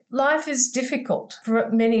life is difficult for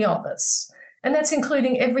many of us, and that's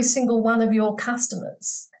including every single one of your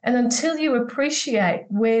customers. And until you appreciate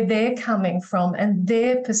where they're coming from and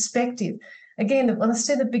their perspective, again, when I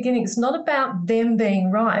said at the beginning, it's not about them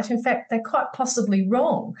being right. In fact, they're quite possibly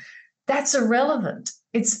wrong. That's irrelevant.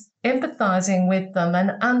 It's empathizing with them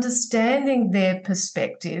and understanding their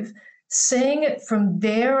perspective, seeing it from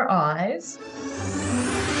their eyes.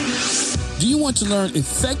 Do you want to learn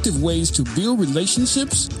effective ways to build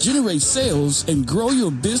relationships, generate sales, and grow your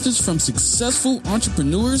business from successful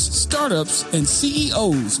entrepreneurs, startups, and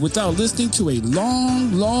CEOs without listening to a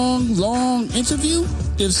long interview?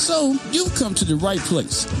 If so, you've come to the right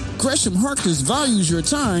place. Gresham Harkless values your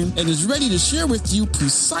time and is ready to share with you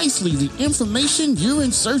precisely the information you're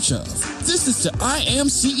in search of. This is the I Am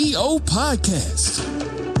CEO podcast.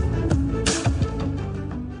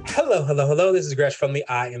 Hello. This is Gresh from the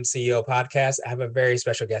I Am CEO podcast. I have a very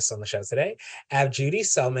special guest on the show today. I have Judy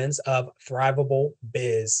Selmans of Thrivable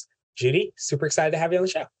Biz. Judy, super excited to have you on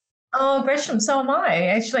the show. Oh, Gresham, so am I.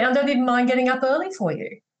 Actually, I don't even mind getting up early for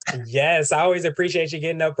you. Yes, I always appreciate you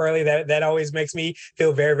getting up early. That always makes me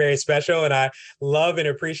feel very, very special. And I love and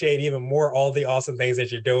appreciate even more all the awesome things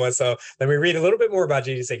that you're doing. So let me read a little bit more about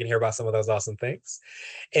Judy so you can hear about some of those awesome things.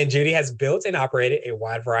 And Judy has built and operated a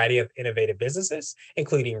wide variety of innovative businesses,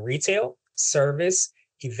 including retail, service,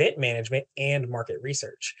 event management, and market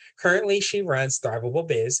research. Currently, she runs Thrivable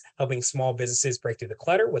Biz, helping small businesses break through the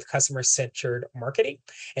clutter with customer-centered marketing,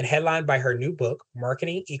 and headlined by her new book,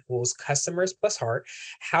 Marketing Equals Customers Plus Heart: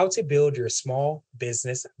 How to Build Your Small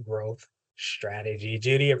Business Growth Strategy.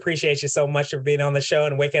 Judy, appreciate you so much for being on the show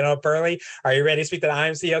and waking up early. Are you ready to speak to the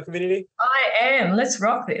IMCO community? I am. Let's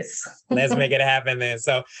rock this. Let's make it happen then.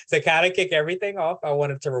 So to kind of kick everything off, I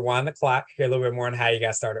wanted to rewind the clock, hear a little bit more on how you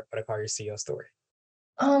got started, what I call your CEO story.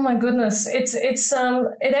 Oh my goodness. It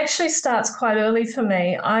actually starts quite early for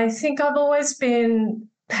me. I think I've always been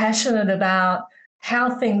passionate about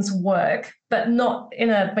how things work, but not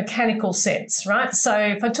in a mechanical sense, right? So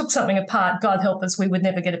if I took something apart, God help us, we would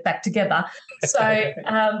never get it back together. So,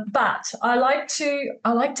 but I like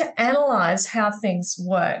to analyze how things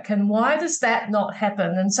work and why does that not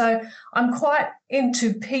happen? And so I'm quite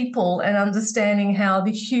into people and understanding how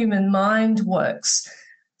the human mind works.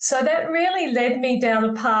 So that really led me down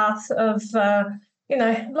a path of,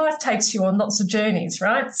 life takes you on lots of journeys,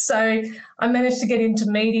 right? So I managed to get into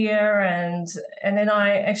media and then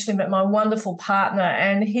I actually met my wonderful partner,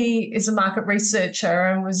 and he is a market researcher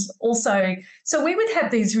and was also, so we would have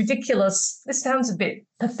these ridiculous, this sounds a bit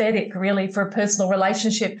pathetic really for a personal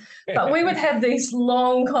relationship, but we would have these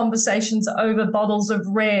long conversations over bottles of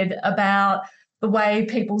red about the way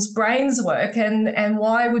people's brains work and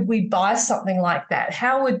why would we buy something like that?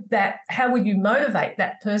 How would you motivate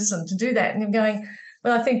that person to do that? And I'm going,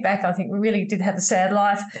 when I think back, I think we really did have a sad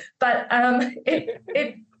life, but it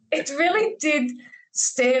really did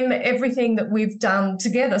stem everything that we've done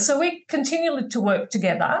together. So we continue to work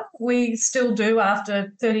together. We still do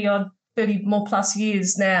after 30 more plus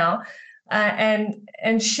years now,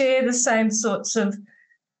 and share the same sorts of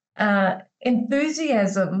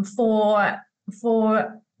enthusiasm for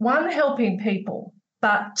one, helping people,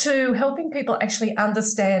 but two, helping people actually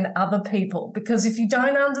understand other people. Because if you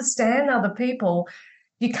don't understand other people,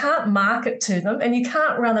 you can't market to them and you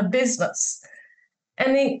can't run a business.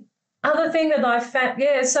 And the other thing that I found,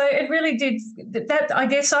 so it really did that. I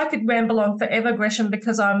guess I could ramble on forever, Gresham,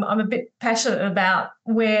 because I'm a bit passionate about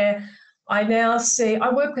where I now see, I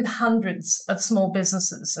work with hundreds of small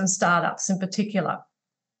businesses and startups in particular.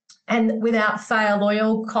 And without fail, we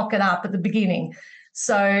all cock it up at the beginning.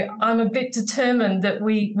 So I'm a bit determined that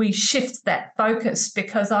we shift that focus,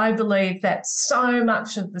 because I believe that so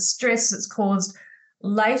much of the stress that's caused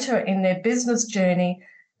later in their business journey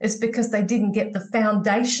is because they didn't get the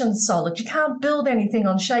foundation solid. You can't build anything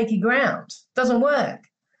on shaky ground. It doesn't work.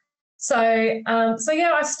 So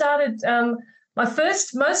I started, my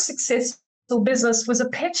first most successful business was a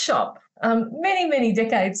pet shop. Many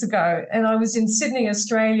decades ago, and I was in Sydney,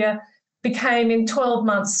 Australia, became in 12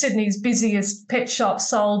 months Sydney's busiest pet shop,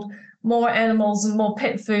 sold more animals and more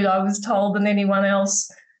pet food, I was told, than anyone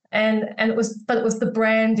else. And it was the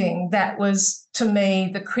branding that was, to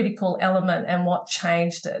me, the critical element and what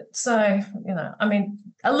changed it. So,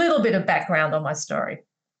 a little bit of background on my story.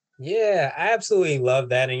 Yeah, I absolutely love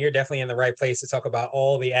that. And you're definitely in the right place to talk about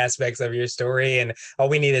all the aspects of your story. And all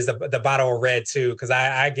we need is the bottle of red too, because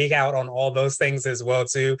I geek out on all those things as well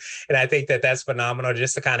too. And I think that that's phenomenal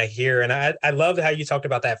just to kind of hear. And I love how you talked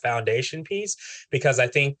about that foundation piece, because I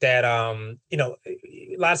think that, a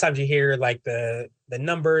lot of times you hear like the the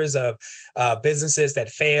numbers of businesses that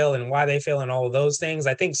fail and why they fail and all of those things,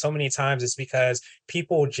 I think so many times it's because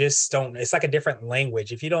people just don't, it's like a different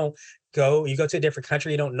language. If you go to a different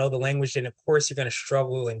country, you don't know the language, then of course you're going to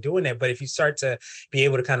struggle in doing it. But if you start to be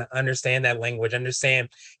able to kind of understand that language, understand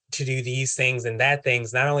to do these things and that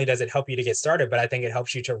things, not only does it help you to get started, but I think it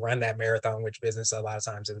helps you to run that marathon, which business a lot of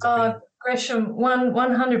times ends up being. Gresham,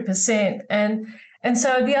 100%. And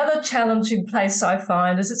so the other challenging place I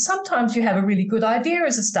find is that sometimes you have a really good idea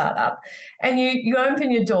as a startup and you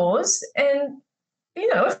open your doors and,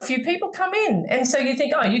 a few people come in. And so you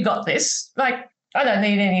think, oh, you got this. Like, I don't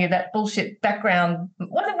need any of that bullshit background.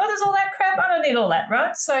 What is all that crap? I don't need all that,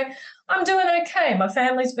 right? So I'm doing okay. My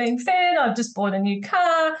family's being fed. I've just bought a new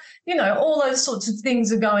car. All those sorts of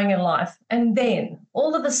things are going in life. And then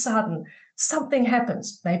all of a sudden, something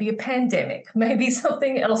happens, maybe a pandemic, maybe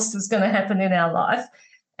something else is going to happen in our life,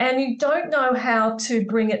 and you don't know how to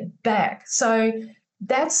bring it back. So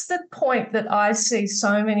that's the point that I see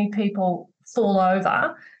so many people fall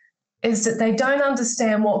over, is that they don't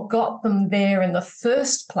understand what got them there in the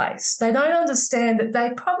first place. They don't understand that they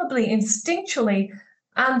probably instinctually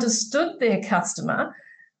understood their customer,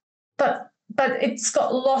 but it's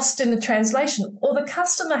got lost in the translation, or the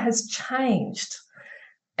customer has changed.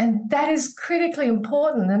 And that is critically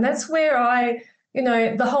important. And that's where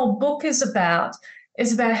the whole book is about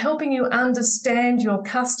helping you understand your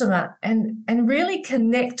customer and really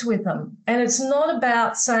connect with them. And it's not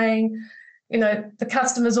about saying, the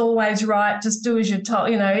customer's always right, just do as you're told.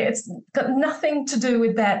 It's got nothing to do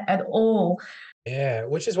with that at all. Yeah,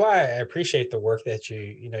 which is why I appreciate the work that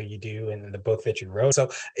you do and the book that you wrote. So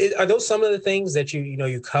are those some of the things that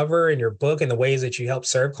you cover in your book and the ways that you help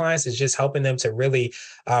serve clients, is just helping them to really,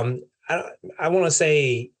 I want to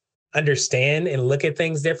say, understand and look at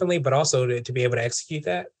things differently, but also to be able to execute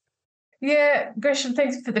that? Yeah, Gresham,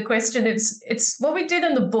 thanks for the question. It's what we did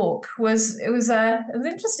in the book was an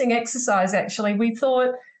interesting exercise, actually. We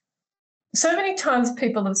thought so many times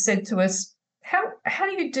people have said to us, how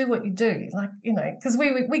do you do what you do? Because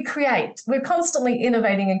we create, we're constantly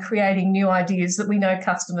innovating and creating new ideas that we know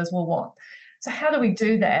customers will want. So how do we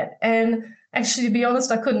do that? And actually, to be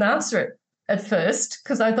honest, I couldn't answer it at first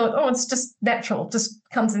because I thought, it's just natural, just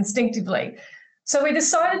comes instinctively. So we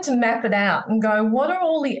decided to map it out and go, what are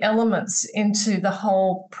all the elements into the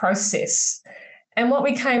whole process? And what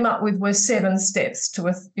we came up with were 7 steps to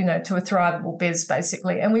a thrivable biz,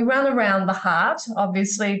 basically. And we run around the heart,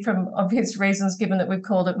 obviously, from obvious reasons, given that we've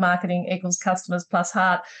called it marketing equals customers plus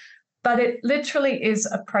heart. But it literally is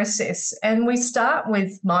a process. And we start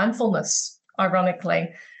with mindfulness, ironically,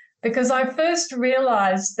 because I first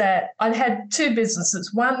realized that I'd had 2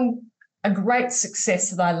 businesses, one a great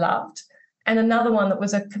success that I loved, and another one that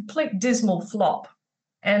was a complete dismal flop.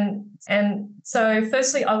 And so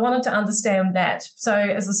firstly, I wanted to understand that. So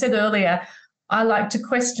as I said earlier, I like to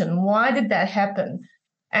question, why did that happen?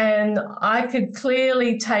 And I could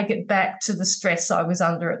clearly take it back to the stress I was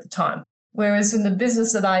under at the time. Whereas in the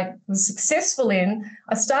business that I was successful in,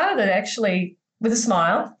 I started it actually with a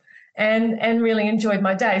smile and really enjoyed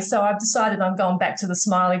my day. So I've decided I'm going back to the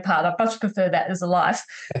smiley part. I much prefer that as a life.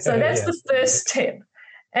 So that's the first step.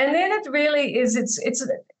 And then it really is,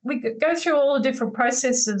 we go through all the different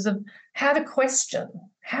processes of how to question,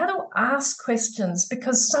 how to ask questions,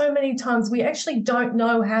 because so many times we actually don't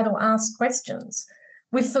know how to ask questions.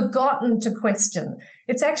 We've forgotten to question.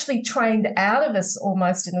 It's actually trained out of us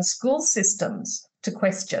almost in the school systems to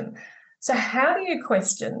question. So how do you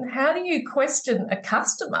question? How do you question a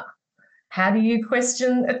customer? How do you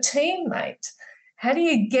question a teammate? How do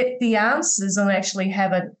you get the answers and actually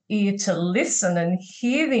have an ear to listen and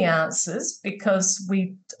hear the answers? Because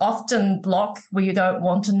we often block, we don't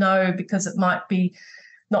want to know because it might be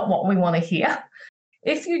not what we want to hear.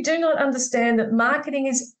 If you do not understand that marketing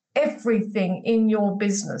is everything in your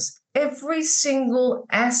business, every single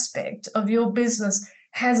aspect of your business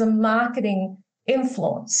has a marketing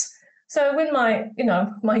influence. So when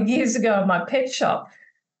my years ago in my pet shop,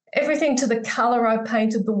 everything to the color I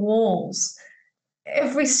painted the walls,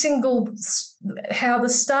 every single, how the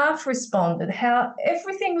staff responded, how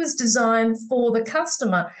everything was designed for the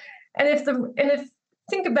customer. And if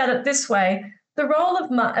think about it this way, the role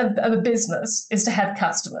of a business is to have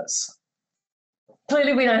customers.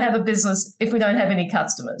 Clearly, we don't have a business if we don't have any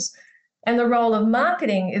customers. And the role of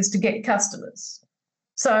marketing is to get customers.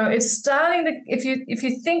 So it's starting to, if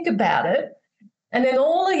you think about it, and then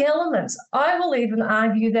all the elements, I will even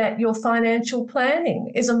argue that your financial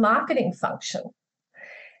planning is a marketing function.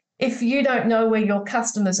 If you don't know where your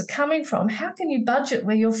customers are coming from, how can you budget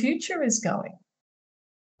where your future is going?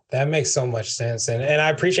 That makes so much sense. And I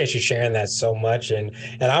appreciate you sharing that so much. And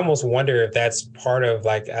I almost wonder if that's part of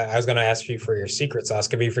like, I was going to ask you for your secret sauce,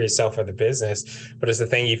 could be for yourself or the business, but it's the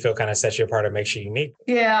thing you feel kind of sets you apart or makes you unique.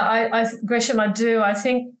 Yeah, Gresham, I do. I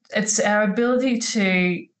think it's our ability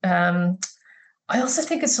to, I also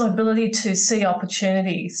think it's our ability to see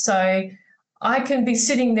opportunity. So I can be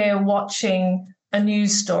sitting there watching a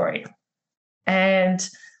news story and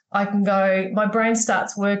I can go, my brain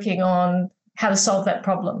starts working on how to solve that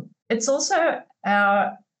problem. It's also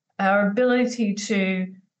our ability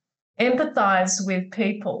to empathize with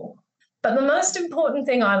people. But the most important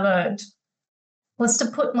thing I learned was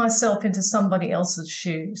to put myself into somebody else's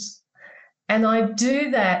shoes. And I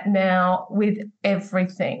do that now with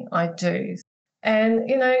everything I do.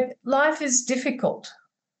 And, life is difficult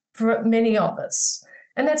for many of us,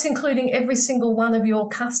 and that's including every single one of your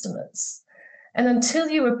customers. And until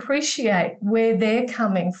you appreciate where they're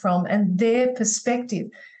coming from and their perspective,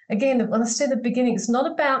 again, when I said at the beginning, it's not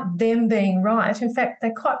about them being right. In fact,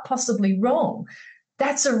 they're quite possibly wrong.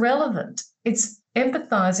 That's irrelevant. It's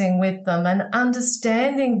empathizing with them and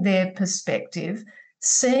understanding their perspective,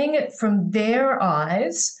 seeing it from their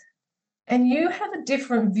eyes, and you have a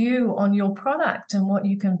different view on your product and what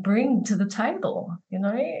you can bring to the table.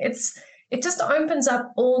 It just opens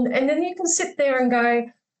up all, and then you can sit there and go,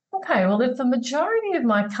 okay, well, if the majority of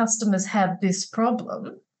my customers have this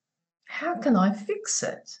problem, how can I fix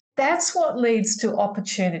it? That's what leads to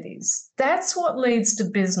opportunities. That's what leads to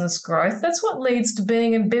business growth. That's what leads to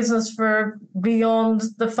being in business for beyond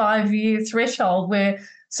the 5-year threshold where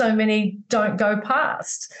so many don't go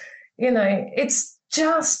past. It's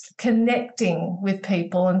just connecting with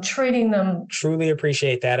people and treating them. Truly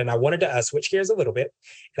appreciate that. And I wanted to switch gears a little bit.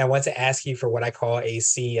 And I want to ask you for what I call a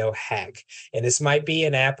CEO hack. And this might be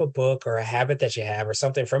an app, a book, or a habit that you have or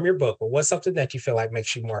something from your book. But what's something that you feel like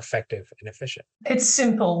makes you more effective and efficient? It's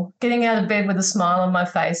simple. Getting out of bed with a smile on my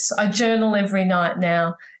face. I journal every night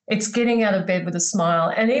now. It's getting out of bed with a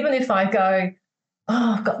smile. And even if I go,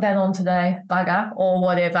 oh, I've got that on today, bugger, or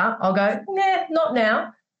whatever, I'll go, nah, not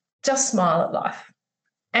now. Just smile at life.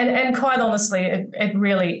 And quite honestly, it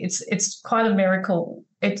really, it's quite a miracle.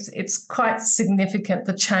 It's quite significant,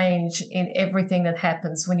 the change in everything that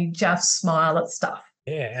happens when you just smile at stuff.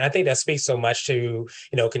 Yeah. And I think that speaks so much to,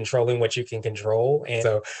 controlling what you can control. And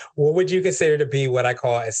so what would you consider to be what I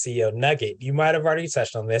call a CEO nugget? You might have already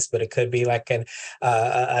touched on this, but it could be like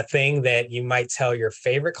a thing that you might tell your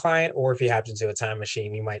favorite client, or if you happen to a time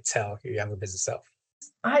machine, you might tell your younger business self.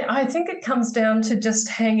 I think it comes down to just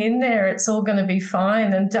hang in there. It's all going to be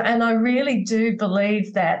fine. And I really do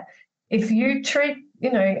believe that if you treat,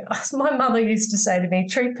 my mother used to say to me,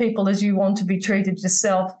 treat people as you want to be treated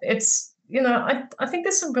yourself. It's, I think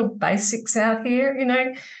there's some real basics out here,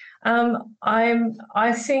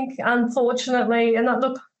 I think, unfortunately, and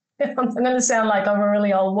look, I'm going to sound like I'm a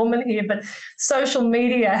really old woman here, but social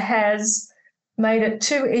media has made it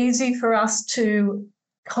too easy for us to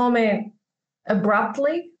comment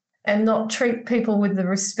abruptly and not treat people with the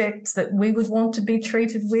respect that we would want to be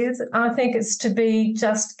treated with. I think it's to be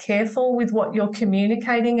just careful with what you're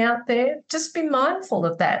communicating out there. Just be mindful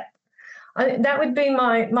of that. That would be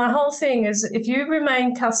my whole thing is if you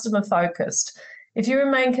remain customer focused, if you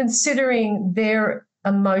remain considering their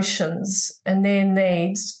emotions and their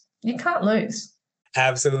needs, you can't lose.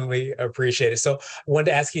 Absolutely appreciate it. So I wanted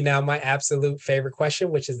to ask you now my absolute favorite question,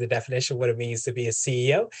 which is the definition of what it means to be a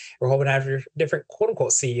CEO. We're hoping to have different quote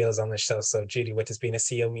unquote CEOs on the show. So Judy, what does being a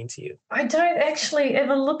CEO mean to you? I don't actually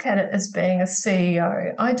ever look at it as being a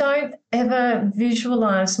CEO. I don't ever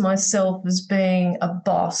visualize myself as being a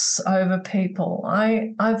boss over people.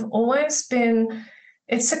 I've always been,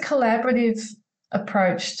 it's a collaborative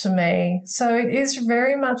approach to me. So it is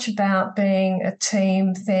very much about being a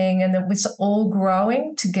team thing and that we're all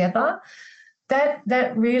growing together.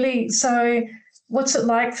 That really, so what's it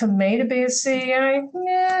like for me to be a CEO?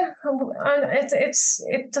 Yeah,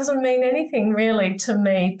 it doesn't mean anything really to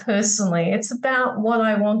me personally. It's about what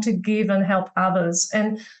I want to give and help others.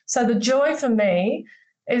 And so the joy for me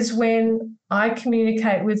is when I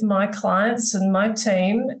communicate with my clients and my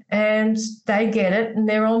team and they get it and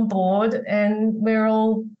they're on board and we're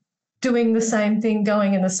all doing the same thing,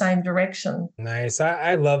 going in the same direction. Nice.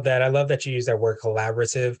 I love that. I love that you use that word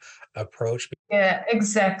collaborative approach. Yeah,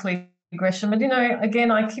 exactly, Gresham. And,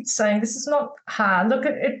 again, I keep saying this is not hard. Look,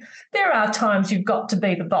 there are times you've got to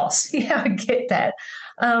be the boss. Yeah, I get that.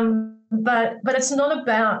 But it's not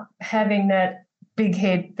about having that big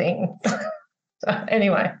head thing. So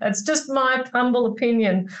anyway, that's just my humble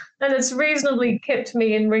opinion, and it's reasonably kept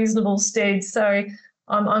me in reasonable stead. So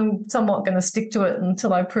I'm somewhat going to stick to it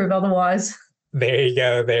until I prove otherwise. There you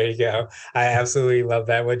go. There you go. I absolutely love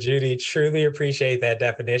that. Well, Judy, truly appreciate that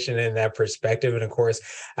definition and that perspective. And of course,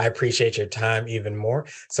 I appreciate your time even more.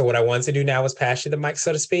 So what I want to do now is pass you the mic,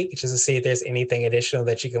 so to speak, just to see if there's anything additional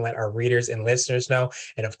that you can let our readers and listeners know.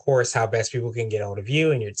 And of course, how best people can get hold of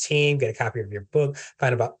you and your team, get a copy of your book,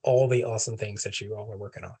 find about all the awesome things that you all are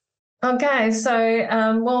working on. Okay. So,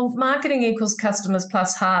 well, marketing equals customers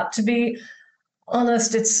plus heart. To be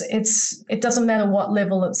honest, it doesn't matter what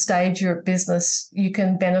level of stage you're at business, you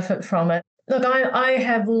can benefit from it. Look, I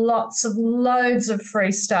have loads of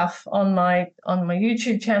free stuff on my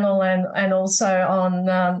YouTube channel and also on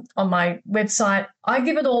my website. I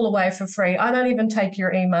give it all away for free. I don't even take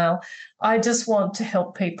your email. I just want to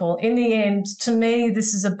help people. In the end, to me,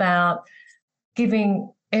 this is about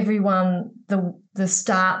giving everyone the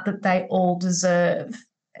start that they all deserve.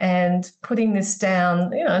 And putting this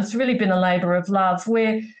down, it's really been a labour of love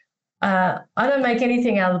where I don't make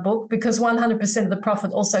anything out of the book because 100% of the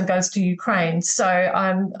profit also goes to Ukraine. So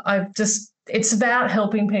it's about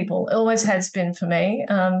helping people. It always has been for me,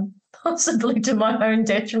 possibly to my own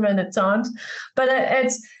detriment at times. But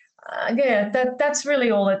that's really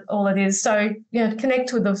all it is. So,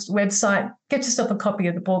 connect with the website, get yourself a copy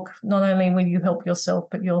of the book. Not only will you help yourself,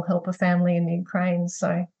 but you'll help a family in the Ukraine.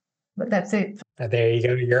 So, but that's it. There you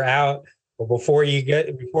go. You're out. Well, before you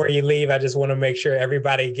leave, I just want to make sure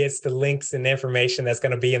everybody gets the links and information that's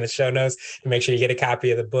going to be in the show notes, and make sure you get a copy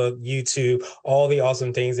of the book, YouTube, all the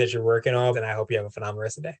awesome things that you're working on. And I hope you have a phenomenal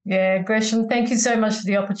rest of the day. Yeah, Gresham, thank you so much for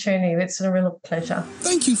the opportunity. It's a real pleasure.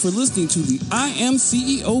 Thank you for listening to the I Am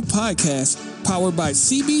CEO podcast, powered by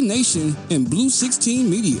CB Nation and Blue 16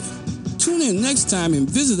 Media. Tune in next time and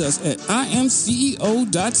visit us at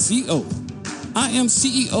imceo.co. I Am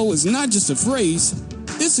CEO is not just a phrase,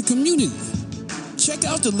 it's a community. Check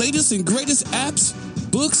out the latest and greatest apps,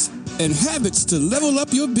 books, and habits to level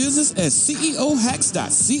up your business at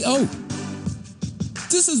ceohacks.co.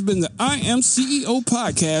 This has been the I Am CEO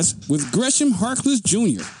podcast with Gresham Harkless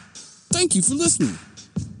Jr. Thank you for listening.